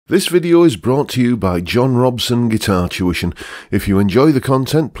This video is brought to you by John Robson Guitar Tuition. If you enjoy the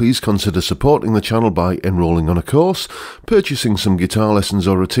content, please consider supporting the channel by enrolling on a course, purchasing some guitar lessons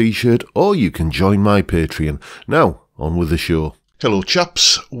or a t-shirt, or you can join my Patreon. Now, on with the show. Hello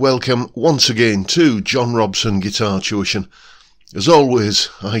chaps, welcome once again to John Robson Guitar Tuition. As always,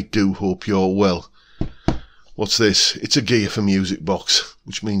 I do hope you're well. What's this? It's a Gear for Music box,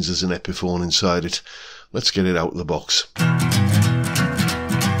 which means there's an Epiphone inside it. Let's get it out of the box.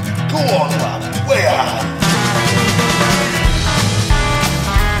 Go on, lad, way ahead.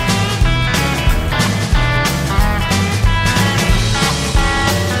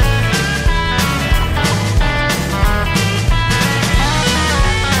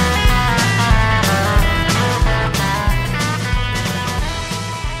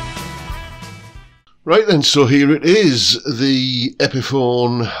 Right then, so here it is, the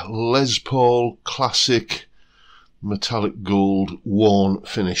Epiphone Les Paul Classic Metallic Gold Worn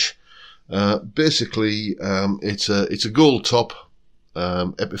finish. Basically, it's a gold top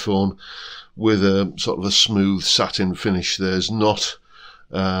Epiphone with a sort of a smooth satin finish. There's not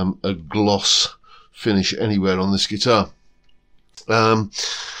a gloss finish anywhere on this guitar.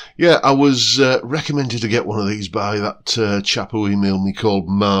 Yeah, I was recommended to get one of these by that chap who emailed me called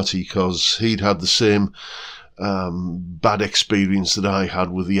Marty, because he'd had the same bad experience that I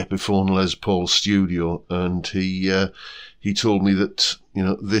had with the Epiphone Les Paul Studio, and he told me that, you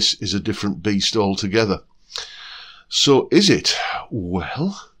know, this is a different beast altogether. So is it?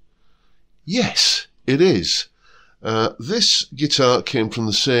 Well, yes, it is. This guitar came from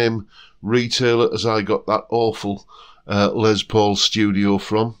the same retailer as I got that awful Les Paul Studio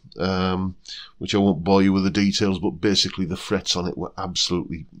from, which I won't bore you with the details, but basically the frets on it were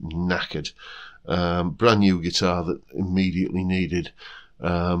absolutely knackered. Brand new guitar that immediately needed,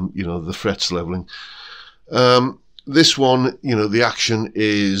 you know, the frets leveling. This one, you know, the action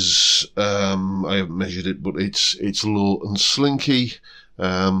is, I haven't measured it, but it's low and slinky.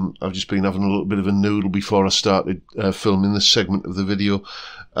 I've just been having a little bit of a noodle before I started filming this segment of the video,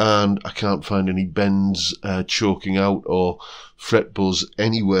 and I can't find any bends, choking out, or fret buzz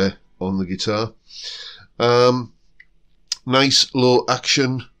anywhere on the guitar. Nice low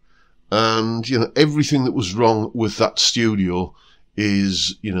action, and, you know, everything that was wrong with that Studio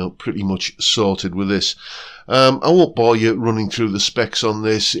is, you know, pretty much sorted with this. I won't bore you running through the specs on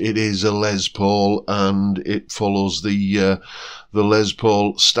this. It is a Les Paul, and it follows the Les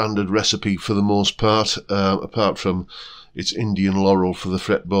Paul standard recipe for the most part, apart from its Indian laurel for the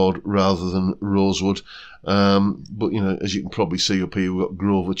fretboard rather than rosewood. But, you know, as you can probably see up here, we've got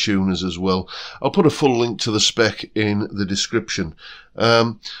Grover tuners as well. I'll put a full link to the spec in the description.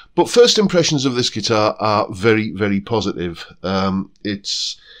 But first impressions of this guitar are very, very positive.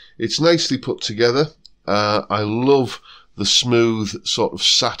 It's nicely put together. I love the smooth sort of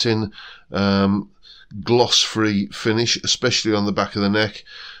satin, gloss-free finish, especially on the back of the neck.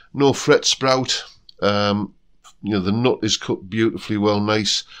 No fret sprout. You know, the nut is cut beautifully well,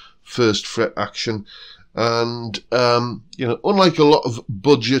 nice first fret action. And, you know, unlike a lot of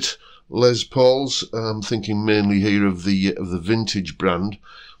budget Les Pauls, I'm thinking mainly here of the vintage brand,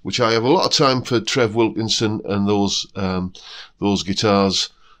 which I have a lot of time for Trev Wilkinson and those guitars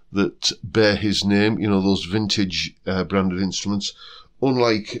that bear his name, you know, those vintage branded instruments.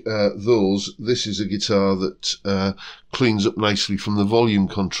 Unlike those, this is a guitar that cleans up nicely from the volume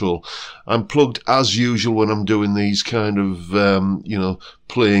control. I'm plugged as usual when I'm doing these kind of, you know,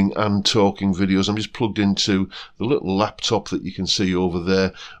 playing and talking videos. I'm just plugged into the little laptop that you can see over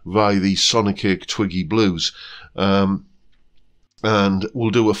there via the Sonicake Twiggy Blues. And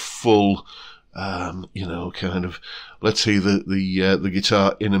we'll do a full, you know, kind of, let's see the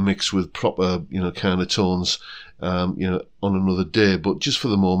guitar in a mix with proper, you know, kind of tones, you know, on another day. But just for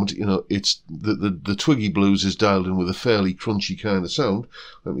the moment, you know, it's the Twiggy Blues is dialed in with a fairly crunchy kind of sound.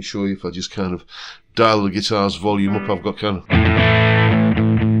 Let me show you. If I just kind of dial the guitar's volume up, I've got kind of,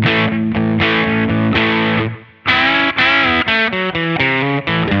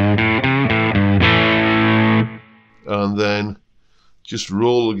 and then just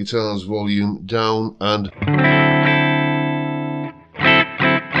roll the guitar's volume down, and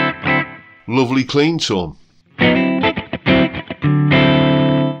lovely clean tone.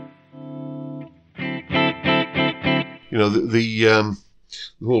 You know, the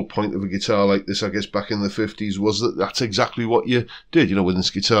whole point of a guitar like this, I guess, back in the 50s was that that's exactly what you did. You know, when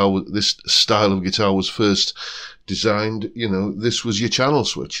this style of guitar was first designed, you know, this was your channel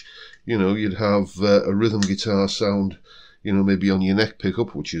switch. You know, you'd have a rhythm guitar sound, you know, maybe on your neck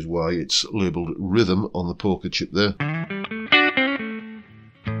pickup, which is why it's labelled rhythm on the poker chip there.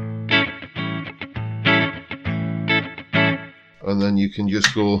 And then you can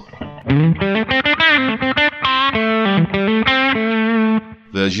just go.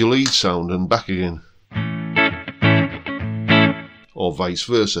 There's your lead sound and back again. Or vice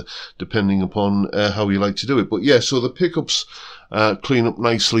versa, depending upon how you like to do it. But yeah, so the pickups clean up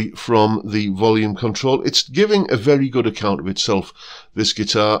nicely from the volume control. It's giving a very good account of itself, this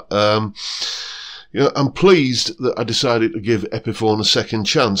guitar. You know, I'm pleased that I decided to give Epiphone a second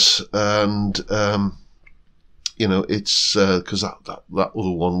chance, and you know, it's because that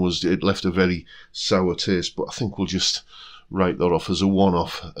other one it left a very sour taste. But I think we'll just write that off as a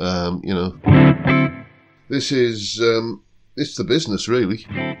one-off. You know, this is it's the business, really.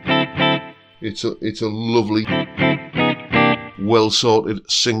 It's a lovely,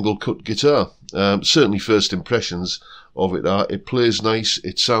 well-sorted single-cut guitar. Certainly, first impressions of it are it plays nice,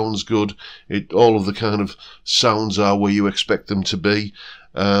 it sounds good, all of the kind of sounds are where you expect them to be.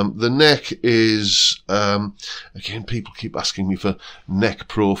 The neck is again, people keep asking me for neck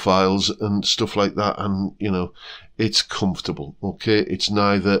profiles and stuff like that, and you know, it's comfortable. Okay, it's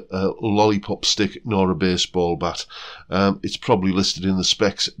neither a lollipop stick nor a baseball bat. It's probably listed in the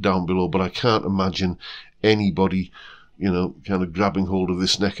specs down below, but I can't imagine anybody, you know, kind of grabbing hold of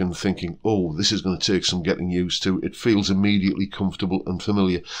this neck and thinking, oh, this is going to take some getting used to. It feels immediately comfortable and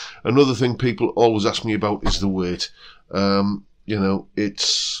familiar. Another thing people always ask me about is the weight. You know,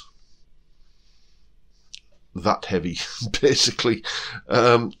 it's that heavy, basically.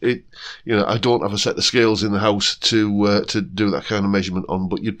 You know, I don't have a set of scales in the house to do that kind of measurement on,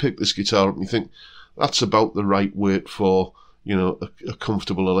 but you'd pick this guitar up and you think that's about the right weight for, you know, a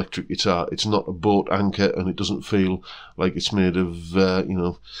comfortable electric guitar. It's not a boat anchor, and it doesn't feel like it's made of, you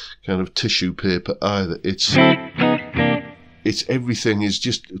know, kind of tissue paper either. It's everything is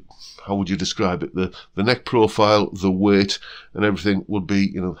just, how would you describe it? The neck profile, the weight, and everything would be,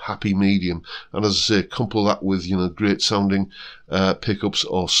 you know, happy medium. And as I say, couple that with, you know, great sounding pickups,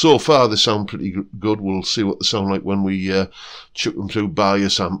 or so far they sound pretty good. We'll see what they sound like when we chuck them through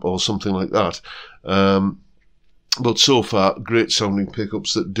Bias amp or something like that. But so far, great sounding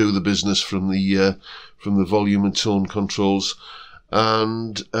pickups that do the business from the volume and tone controls,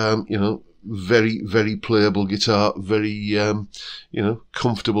 and you know, very, very playable guitar, very you know,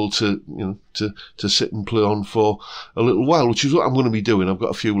 comfortable to, you know, to sit and play on for a little while, which is what I'm going to be doing. I've got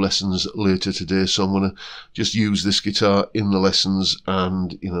a few lessons later today, so I'm going to just use this guitar in the lessons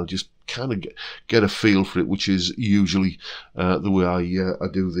and, you know, just kind of get a feel for it, which is usually the way I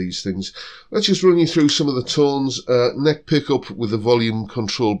do these things. Let's just run you through some of the tones. Neck pickup with the volume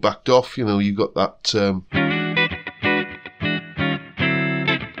control backed off. You know, you've got that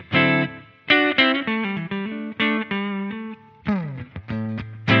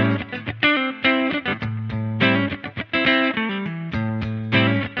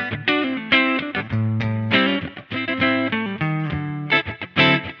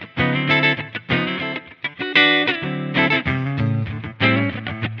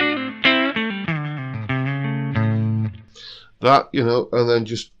that, you know, and then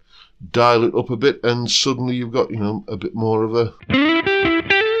just dial it up a bit, and suddenly you've got, you know, a bit more of a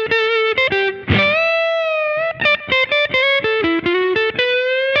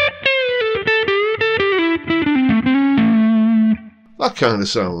that kind of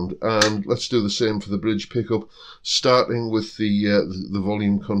sound. And let's do the same for the bridge pickup, starting with the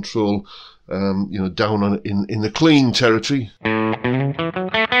volume control, you know, down on it in the clean territory.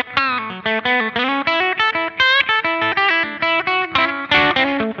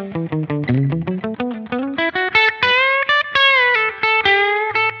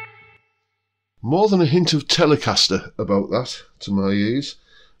 More than a hint of Telecaster about that to my ears.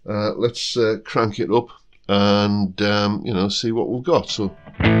 Let's crank it up and you know, see what we've got. So.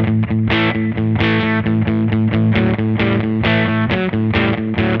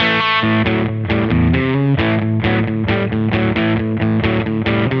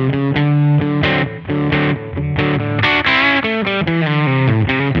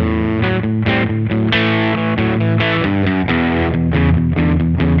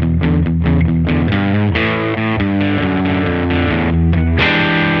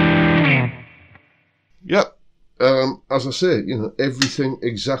 Yep, as I say, you know, everything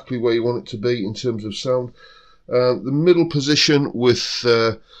exactly where you want it to be in terms of sound. The middle position with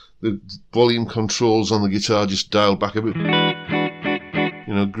the volume controls on the guitar just dialed back a bit.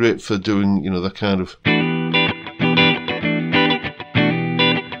 You know, great for doing, you know, that kind of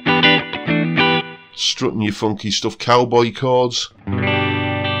strutting your funky stuff, cowboy chords.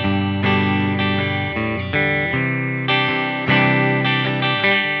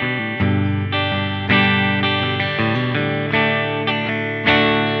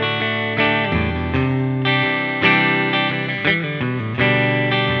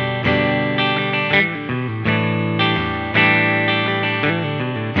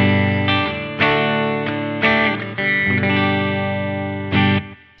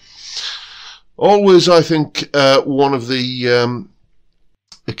 Always, I think, one of the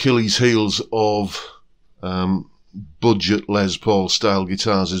Achilles heels of budget Les Paul style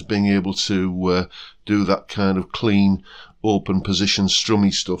guitars is being able to do that kind of clean, open position,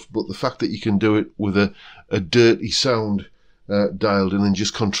 strummy stuff. But the fact that you can do it with a dirty sound dialed in and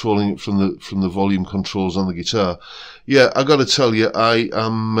just controlling it from the volume controls on the guitar, yeah, I got to tell you,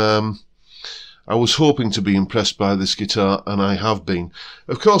 I was hoping to be impressed by this guitar, and I have been.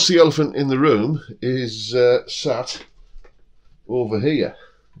 Of course, the elephant in the room is sat over here.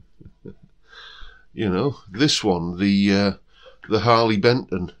 You know, this one, the Harley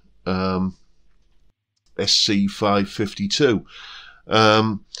Benton SC552.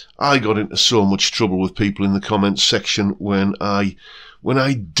 I got into so much trouble with people in the comments section when I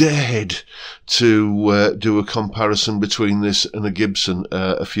dared to do a comparison between this and a Gibson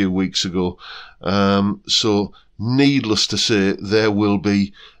a few weeks ago. So needless to say, there will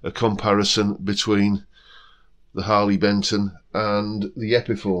be a comparison between the Harley Benton and the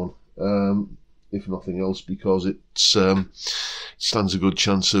Epiphone, if nothing else, because it stands a good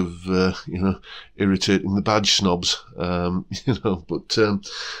chance of irritating the badge snobs, But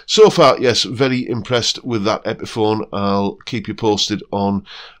so far, yes, very impressed with that Epiphone. I'll keep you posted on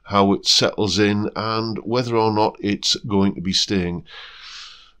how it settles in and whether or not it's going to be staying.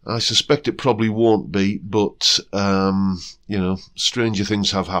 I suspect it probably won't be, but stranger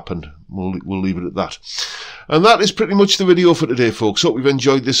things have happened. We'll leave it at that. And that is pretty much the video for today, folks. Hope you've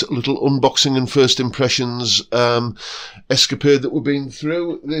enjoyed this little unboxing and first impressions escapade that we've been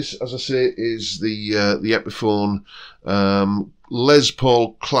through. This, as I say, is the Epiphone Les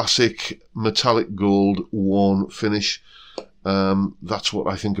Paul Classic Metallic Gold worn finish. That's what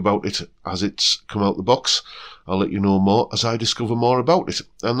I think about it as it's come out the box. I'll let you know more as I discover more about it.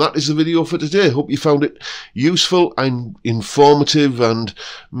 And that is the video for today. Hope you found it useful and informative and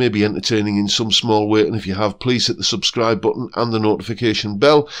maybe entertaining in some small way. And if you have, please hit the subscribe button and the notification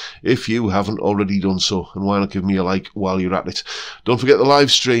bell if you haven't already done so. And why not give me a like while you're at it. Don't forget the live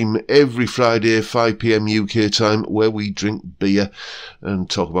stream every Friday, 5 PM UK time, where we drink beer and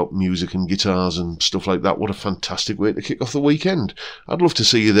talk about music and guitars and stuff like that. What a fantastic way to kick off the weekend. I'd love to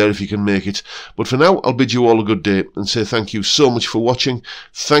see you there if you can make it. But for now, I'll bid you all a good day and say thank you so much for watching.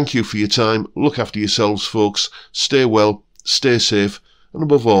 Thank you for your time. Look after yourselves, folks. Stay well, stay safe, and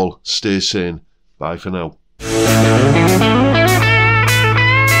above all, stay sane. Bye for now.